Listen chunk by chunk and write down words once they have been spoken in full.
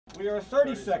We are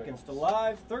 30 seconds to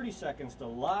live, 30 seconds to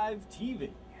live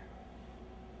TV.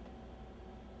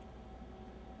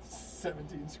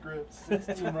 17 scripts,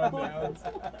 16 rundowns.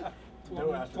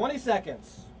 20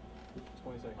 seconds.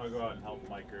 20 seconds. I'll go out and help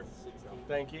Mike group.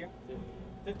 Thank you.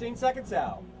 15 seconds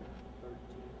out.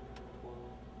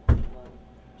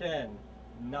 10,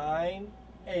 9,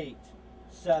 8,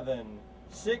 7,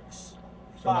 6,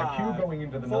 So my 5, cue going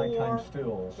into the 4, nighttime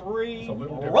stills 3, is a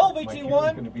little different. roll My cue is BT1,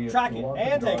 going to be track at it, the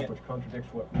and take drop, it. which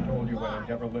contradicts what we told you when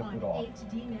Endeavor lifted off.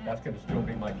 HDNet. That's going to still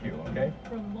be my cue, okay?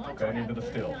 From launch Going pad into the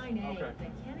stills. 39A, Okay.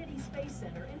 the Kennedy Space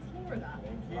Center in Florida.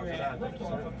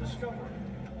 Liftoff of Discovery.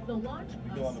 The launch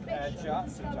of Go on the pad Space shot Shuttle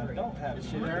since I Discovery. don't have Is it.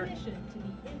 she there? Mission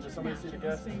to the Does somebody see the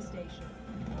International guest? Space Station.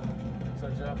 So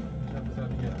Jeff is that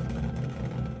the guest?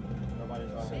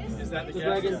 Nobody's on. Is that the The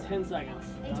guest? Dragon's 10 seconds.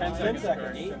 10 10 seconds.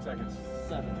 seconds. 10 seconds.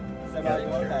 7, Somebody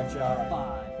want a pad shot.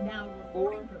 5, Now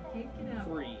reporting from Cape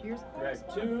Canaveral. 3, Here's Greg,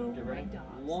 correspondent get ready. Greg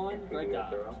Dobbs. 1, Greg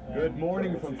Dobbs. Good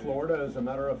morning from Florida. As a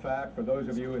matter of fact, for those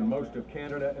of you in most of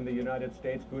Canada and the United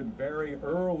States, good very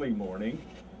early morning.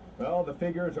 Well, the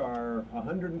figures are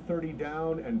 130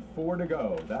 down and 4 to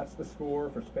go. That's the score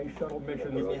for Space Shuttle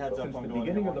missions Give me a heads up since on the going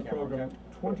beginning in of the on camera, program okay?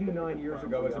 29 years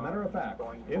ago. As a matter of fact,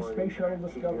 if Space Shuttle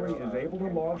Discovery is able to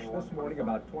launch this morning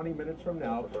about 20 minutes from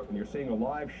now, and you're seeing a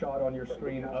live shot on your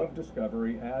screen of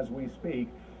Discovery as we speak,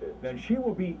 then she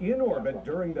will be in orbit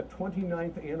during the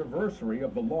 29th anniversary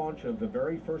of the launch of the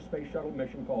very first Space Shuttle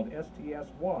mission called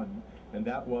STS1, and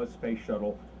that was Space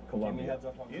Shuttle Give me a Columbia. heads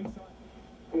up on Inside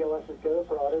PLS is go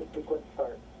for auto sequence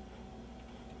start.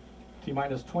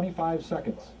 T-minus 25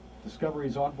 seconds.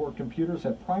 Discovery's onboard computers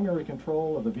have primary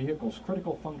control of the vehicle's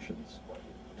critical functions.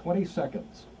 20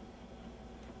 seconds.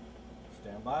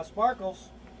 Stand by, Sparkles.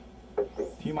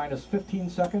 T-minus 15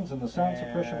 seconds and the sound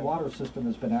suppression And- water system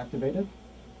has been activated.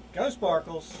 Go,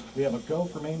 Sparkles. We have a go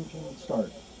from engine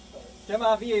start. Stand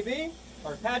by, VAB.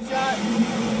 Or pad shot.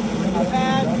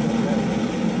 Pad.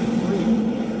 3,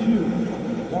 2,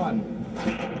 1.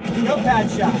 Go,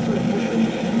 pad shot.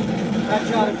 Pad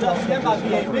shot is up. Stand by,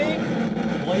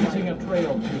 VAB. Blazing a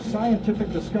trail to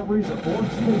scientific discoveries aboard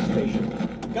space station.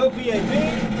 Go, VAB.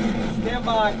 Stand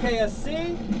by,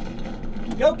 KSC.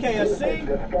 Go, KSC.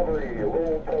 Discovery,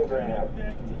 roll program.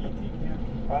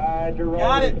 Roger, roll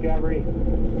Got it. Discovery.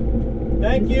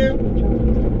 Thank you.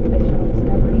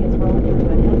 Discovery is rolling into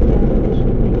a head-down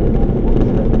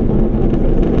position.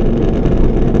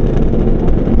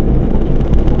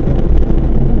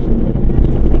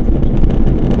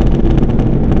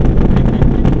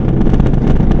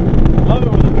 Love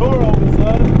it when the door opens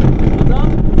up. What's up?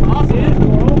 It's awesome. See the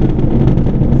door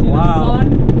open? See Wow. the sun?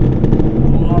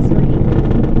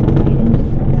 Awesome.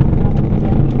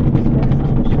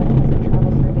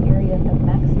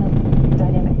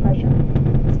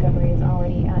 Discovery is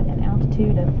already at an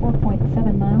altitude of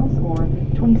 4.7 miles or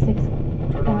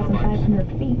 26,500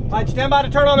 feet. All right, stand by to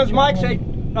turn on his mics. Hey,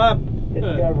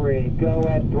 Discovery, go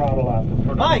at throttle up.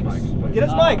 mics. Get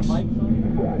his mics.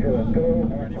 Roger, let's go.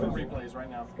 Ready for replays right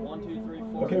now. 1, 2, 3,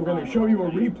 4. Okay, we're going to show you a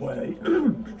replay.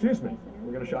 Excuse me.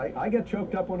 We're going to show. I get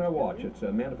choked up when I watch. It's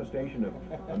a manifestation of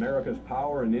America's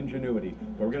power and ingenuity.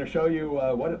 But we're going to show you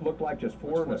what it looked like just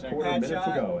 4.25 Pad minutes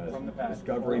shot ago from the as pad.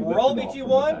 Discovery Roll lifted off from the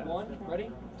BT1. pad. 1,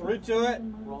 ready? Through to it.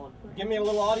 Rolling. Give me a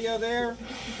little audio there.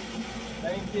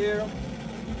 Thank you.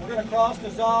 We're going to cross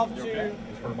dissolve You to. okay?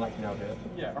 Is her mic now dead?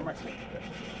 Yeah, our mic's good.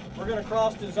 We're going to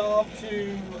cross dissolve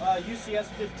to UCS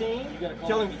 15. gotta call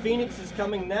Killing it BT. Phoenix is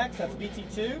coming next. That's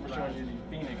BT2. We're showing you the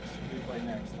Phoenix replay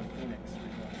next. The Phoenix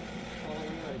replay. Oh,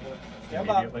 you're ready, bud. Stand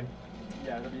by. Immediately.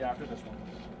 Yeah, it'll be after this one.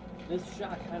 This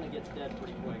shot kind of gets dead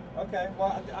pretty quick. Okay,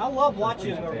 well, I love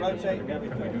watching the rotate and Can we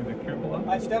everything. do the cue All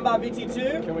right, stand by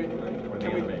BT2. Can we? for the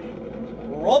Can we?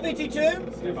 animation? Roll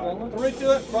BT2. Still rolling? Through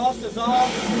to it. Cross dissolve.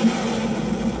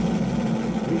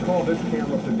 We call this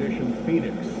camera position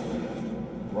Phoenix,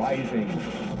 rising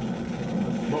from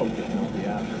the smoke, if not the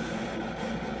ashes.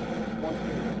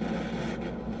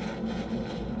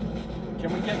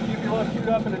 Can we get Cubula queued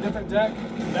up in a different deck?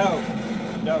 No.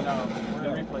 No,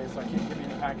 we're in replay, so I can't give you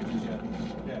the packages yet.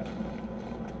 Yeah.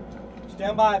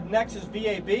 Stand by. Next is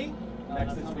VAB.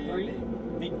 Next is number VAB.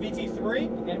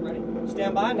 VT3. Okay, ready?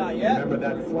 Stand by. Not yet. Remember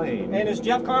that flame? And is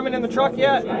Jeff Carmen in the truck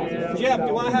yet? Jeff,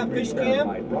 do I have fish cam?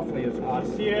 Roughly as hot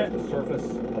as the surface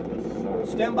of the sun.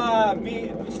 Stand by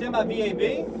VAB. It's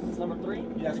number 3.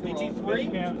 Yes, Fish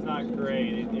VT3. cam's not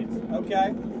great. It's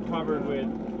Okay. covered with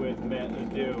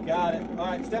dew. Got it. All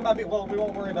right. Stand by. Well, we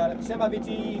won't worry about it. Stand by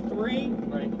VT3.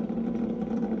 Ready?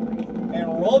 And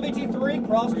roll VT3.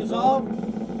 Cross dissolve.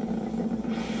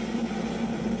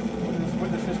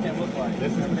 With the system cam look like?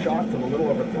 This is a shot from a little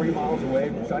over 3 miles away,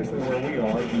 precisely where we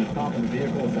are, from the top of the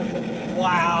vehicle assembly.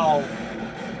 Wow.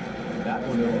 That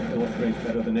one illustrates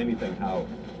better than anything how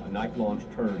a night launch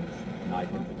turns night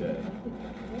into day.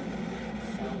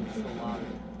 Sounds so loud.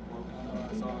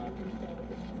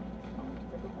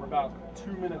 We're about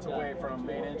 2 minutes away from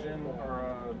main engine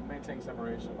or main tank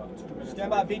separation. About 2 minutes. Stand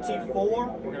by away from that.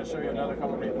 VT4. We're going to show you another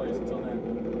couple replays until then.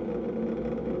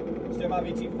 Stand by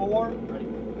VT4. Ready?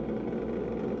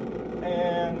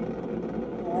 And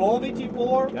roll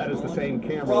VT4. That is the same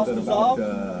camera Cross that dissolve.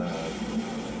 about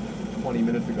 20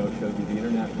 minutes ago showed you the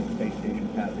International Space Station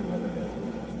passing overhead.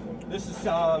 This is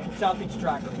South Beach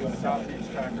Tracker. South Beach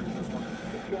Tracker is this one.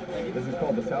 This is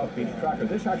called the South Beach Tracker.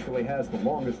 This actually has the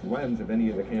longest lens of any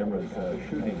of the cameras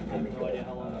shooting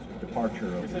the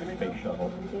departure of the space shuttle.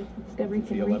 Discovery See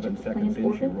can reach 11 its seconds planned in,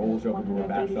 she orbit rolls over to her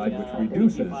backside, which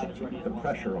reduces the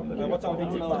pressure on the Now, what's on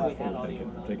vehicle. VT5?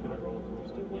 In particular.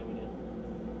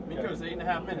 Miko's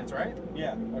 8.5 minutes, right?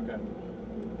 Yeah. Okay.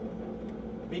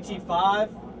 VT5.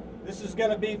 This is going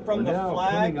to be from We're the now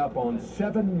flag. coming up on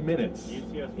 7 minutes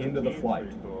into the flight.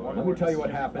 Let me tell you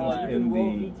what happens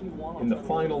in the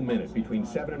final minute, between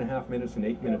 7.5 minutes and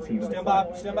 8 minutes into the Stand by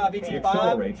flight. She VT5.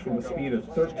 accelerates from a speed of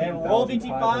And roll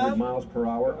 13,500 VT5. miles per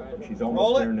hour. She's almost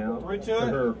Roll it. there now. Through to To it.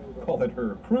 her, call it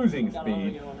her cruising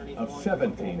speed of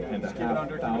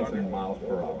 17,500 miles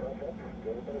per hour.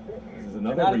 This is And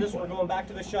another out of this, we're replay. going back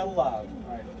to the shuttle live.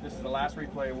 All right. This is the last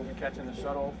replay. We'll be catching the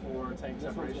shuttle for tank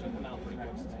separation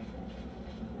next.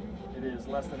 It is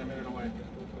less than a minute away.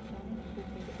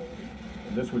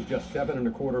 And this was just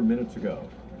 7.25 minutes ago.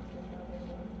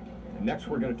 And next,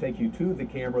 we're going to take you to the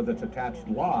camera that's attached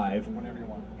live, Whenever you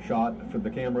want. shot for the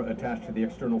camera attached to the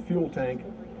external fuel tank,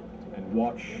 and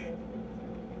watch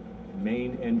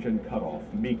main engine cutoff.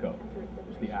 MECO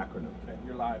is the acronym. Okay,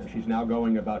 you're live. She's now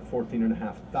going about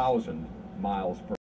 14,500 miles per